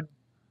done on,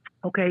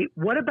 okay,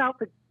 what about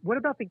the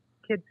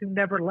kids who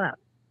never left?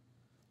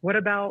 What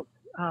about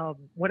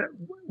what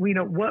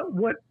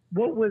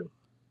was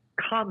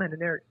common in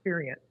their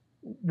experience?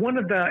 One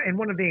of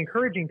the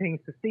encouraging things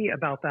to see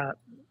about that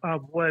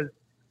was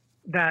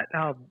that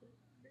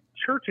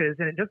churches,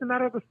 and it doesn't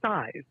matter the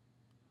size,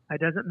 it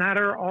doesn't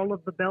matter all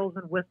of the bells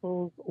and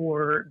whistles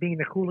or being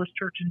the coolest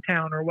church in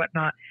town or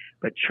whatnot,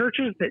 but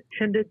churches that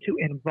tended to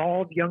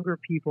involve younger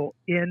people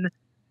in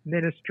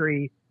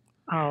ministry,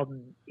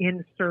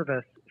 in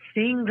service,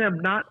 seeing them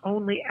not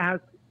only as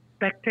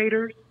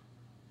spectators,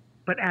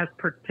 but as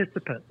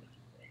participants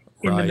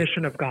in the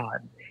mission of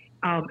God,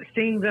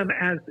 seeing them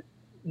as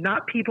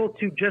not people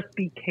to just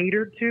be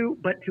catered to,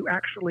 but to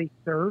actually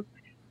serve.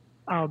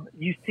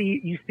 You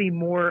see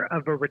more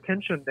of a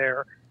retention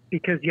there,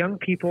 because young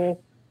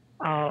people,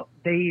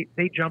 they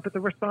jump at the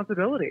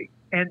responsibility,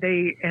 and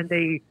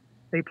they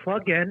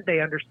plug in.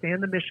 They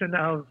understand the mission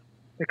of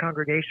the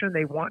congregation.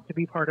 They want to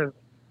be part of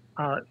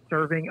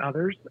serving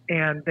others,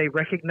 and they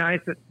recognize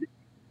that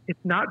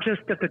it's not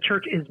just that the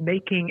church is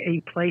making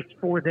a place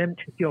for them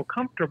to feel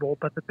comfortable,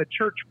 but that the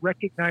church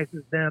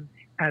recognizes them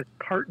as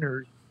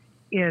partners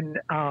in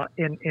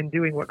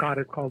doing what God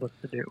has called us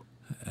to do.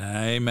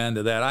 Amen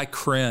to that. I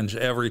cringe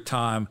every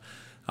time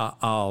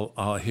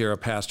I'll hear a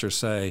pastor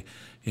say,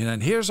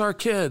 and here's our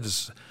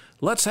kids.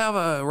 Let's have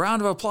a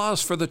round of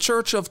applause for the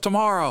church of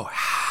tomorrow.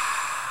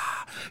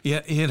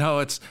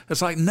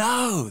 It's like,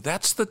 no,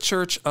 that's the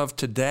church of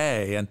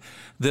today. And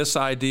this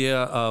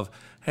idea of,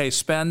 hey,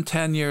 spend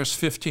 10 years,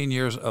 15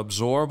 years,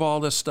 absorb all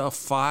this stuff,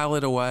 file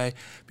it away,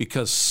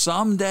 because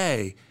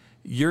someday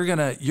you're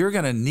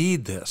gonna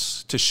need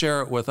this to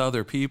share it with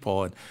other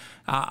people. And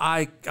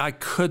I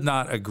could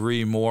not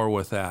agree more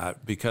with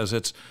that, because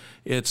it's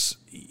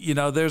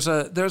there's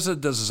a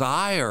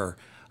desire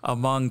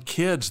among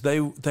kids.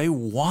 They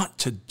want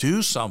to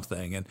do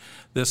something, and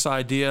this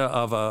idea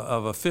of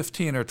a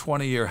 15 or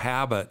 20 year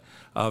habit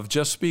of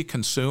just be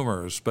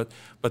consumers. But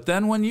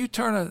then when you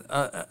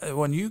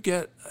when you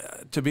get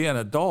to be an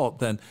adult,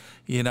 then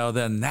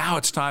now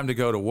it's time to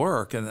go to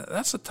work, and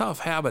that's a tough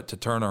habit to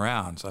turn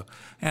around. So,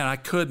 and I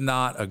could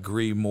not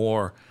agree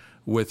more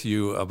with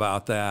you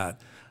about that.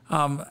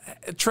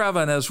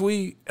 Trevin,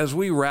 as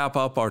we wrap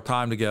up our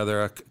time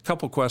together, a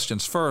couple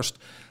questions. First,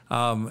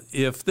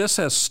 if this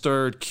has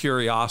stirred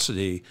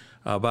curiosity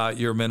about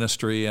your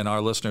ministry and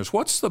our listeners,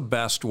 what's the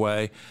best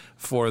way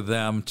for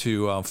them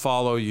to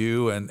follow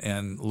you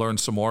and learn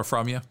some more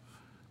from you?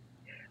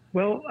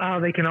 Well,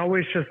 they can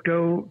always just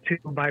go to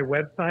my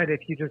website.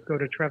 If you just go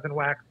to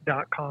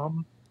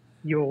trevinwax.com,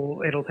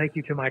 it'll take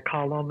you to my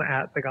column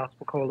at the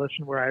Gospel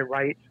Coalition, where I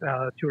write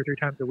 2 or 3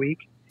 times a week.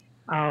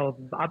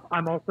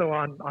 I'm also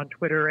on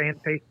Twitter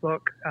and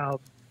Facebook.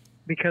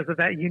 Because of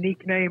that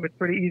unique name, it's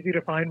pretty easy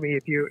to find me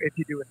if you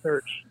do a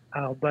search.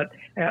 But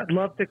I'd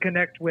love to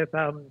connect with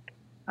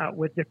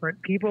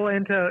different people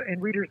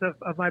and readers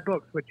of my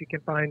books, which you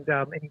can find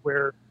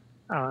anywhere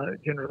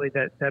generally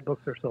that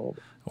books are sold.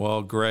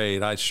 Well,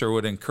 great. I sure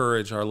would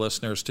encourage our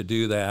listeners to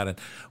do that. And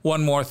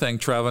one more thing,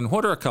 Trevin,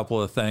 what are a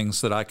couple of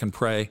things that I can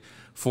pray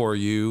for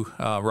you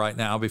right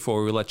now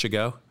before we let you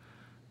go?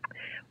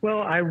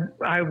 Well,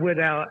 I would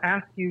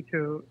ask you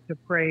to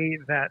pray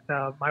that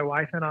my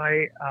wife and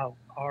I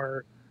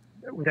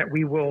that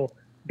we will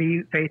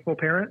be faithful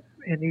parents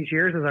in these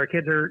years as our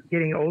kids are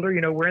getting older.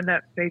 We're in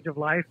that stage of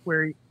life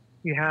where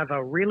you have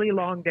really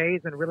long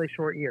days and really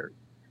short years,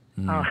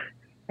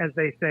 as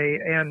they say.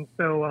 And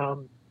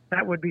so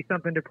that would be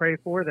something to pray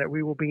for, that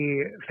we will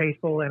be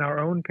faithful in our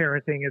own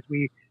parenting as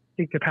we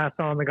seek to pass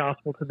on the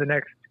gospel to the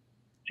next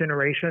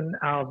generation.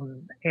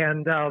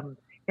 And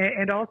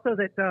also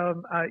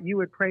that you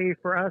would pray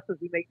for us as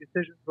we make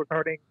decisions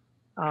regarding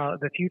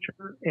the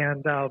future,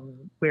 and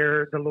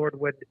where the Lord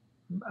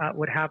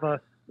would have us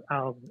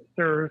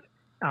serve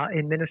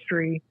in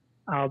ministry,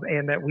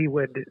 and that we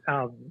would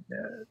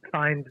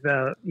find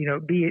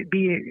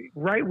be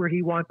right where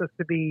He wants us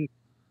to be,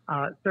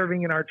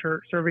 serving in our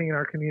church, serving in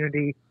our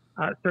community,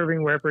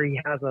 serving wherever He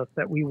has us.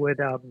 That we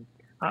would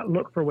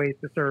look for ways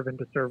to serve and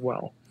to serve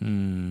well.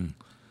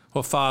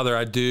 Well, Father,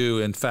 I do,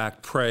 in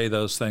fact, pray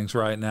those things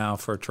right now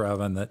for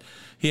Trevin, that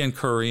he and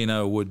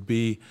Karina would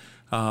be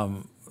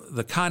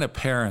the kind of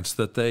parents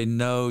that they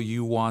know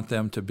you want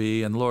them to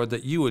be, and Lord,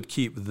 that you would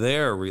keep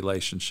their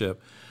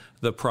relationship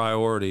the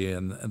priority,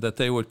 and that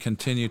they would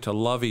continue to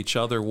love each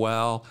other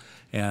well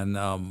and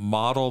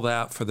model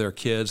that for their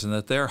kids, and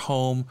that their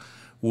home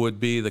would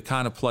be the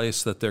kind of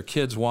place that their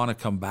kids want to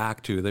come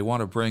back to. They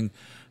want to bring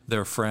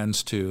their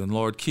friends to. And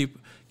Lord, keep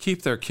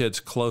their kids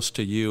close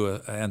to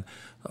you. And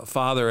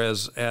Father,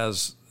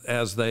 as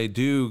they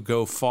do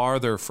go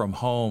farther from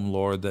home,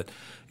 Lord, that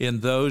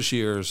in those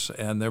years,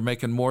 and they're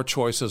making more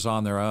choices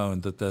on their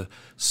own, that the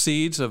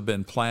seeds have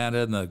been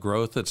planted and the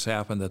growth that's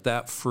happened,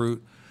 that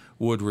fruit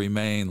would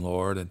remain,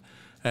 Lord. And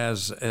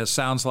as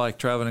sounds like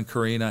Trevin and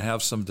Karina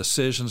have some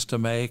decisions to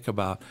make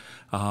about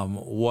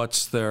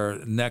what's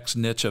their next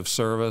niche of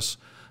service,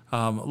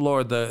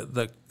 Lord,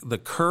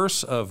 the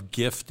curse of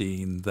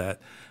gifting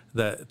that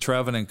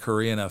Trevin and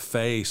Karina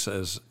face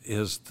is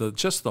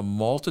just the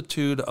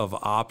multitude of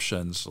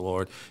options,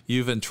 Lord.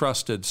 You've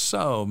entrusted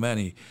so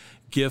many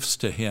gifts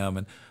to him.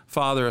 And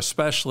Father,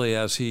 especially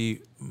as he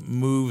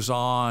moves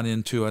on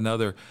into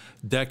another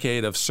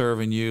decade of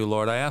serving you,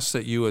 Lord, I ask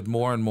that you would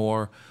more and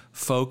more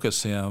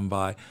focus him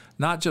by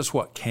not just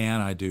what can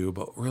I do,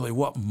 but really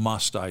what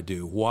must I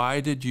do?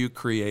 Why did you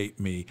create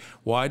me?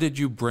 Why did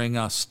you bring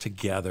us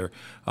together?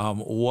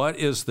 What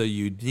is the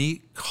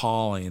unique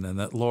calling? And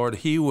that, Lord,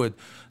 he would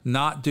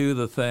not do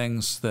the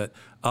things that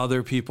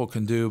other people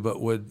can do, but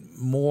would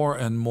more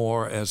and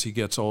more as he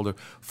gets older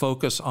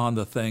focus on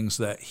the things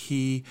that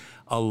he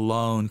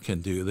alone can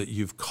do, that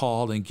you've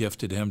called and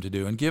gifted him to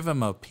do, and give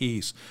him a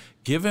peace.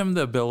 Give him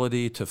the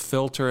ability to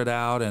filter it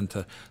out and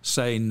to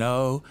say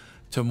no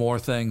to more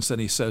things than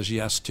he says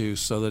yes to,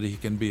 so that he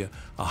can be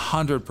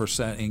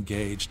 100%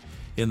 engaged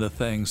in the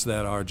things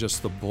that are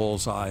just the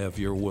bullseye of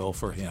your will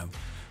for him.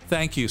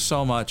 Thank you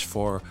so much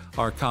for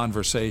our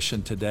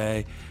conversation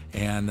today.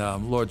 And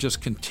Lord,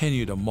 just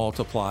continue to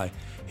multiply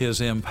his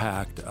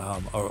impact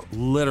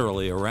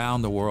literally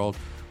around the world,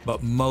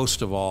 but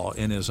most of all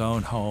in his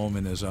own home,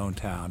 in his own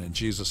town. In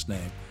Jesus'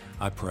 name,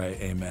 I pray,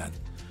 amen.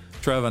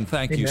 Trevin,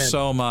 thank you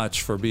so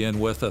much for being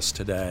with us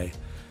today.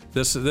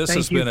 This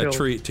has been a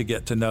treat to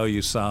get to know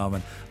you some,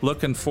 and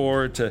looking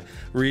forward to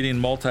reading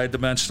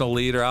Multidimensional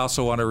Leader. I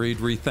also want to read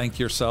Rethink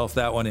Yourself.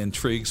 That one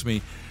intrigues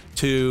me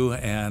too,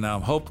 and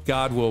hope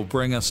God will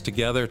bring us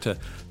together to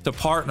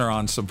partner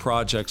on some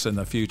projects in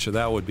the future.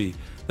 That would be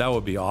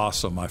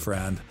awesome, my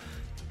friend.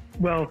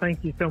 Well,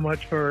 thank you so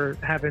much for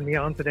having me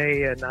on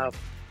today, and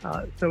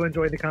so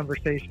enjoyed the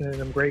conversation, and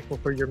I'm grateful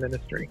for your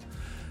ministry.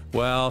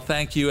 Well,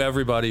 thank you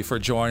everybody for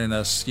joining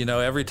us. You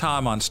know, every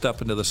time on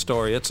Step Into the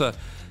Story, it's a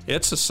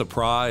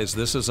surprise.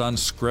 This is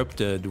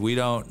unscripted. We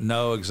don't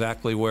know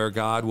exactly where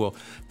God will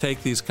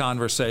take these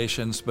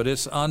conversations, but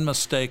it's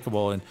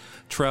unmistakable in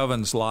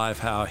Trevin's life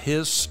how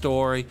his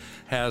story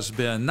has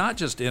been not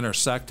just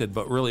intersected,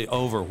 but really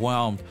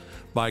overwhelmed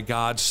by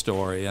God's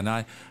story. And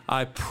I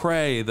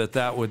pray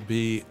that would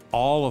be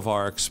all of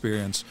our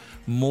experience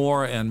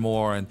more and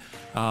more. And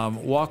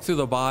Walk Through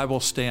the Bible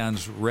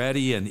stands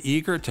ready and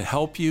eager to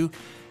help you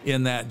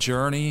in that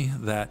journey.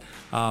 That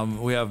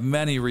we have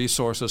many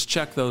resources.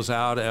 Check those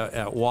out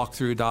at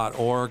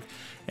walkthrough.org.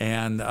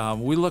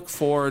 And we look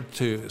forward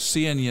to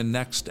seeing you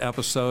next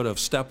episode of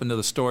Step Into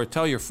the Story.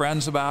 Tell your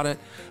friends about it.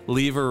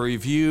 Leave a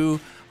review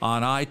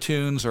on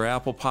iTunes or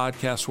Apple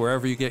Podcasts,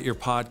 wherever you get your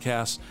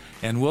podcasts.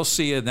 And we'll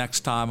see you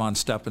next time on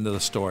Step Into the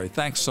Story.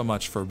 Thanks so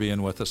much for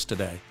being with us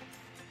today.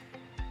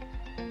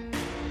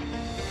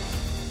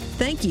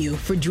 Thank you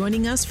for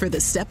joining us for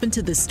the Step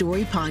Into the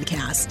Story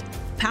podcast,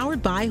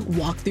 powered by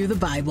Walk Through the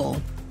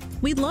Bible.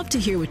 We'd love to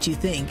hear what you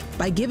think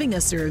by giving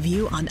us a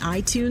review on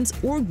iTunes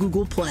or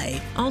Google Play.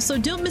 Also,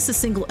 don't miss a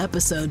single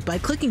episode by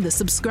clicking the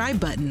subscribe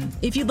button.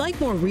 If you'd like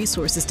more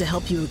resources to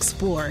help you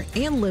explore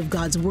and live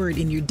God's Word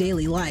in your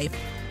daily life,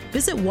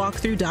 visit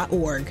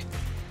walkthrough.org.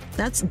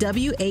 That's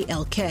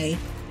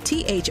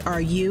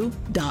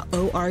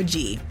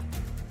WALKTHRU.org.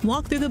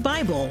 Walk Through the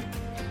Bible.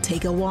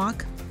 Take a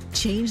walk,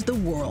 change the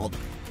world.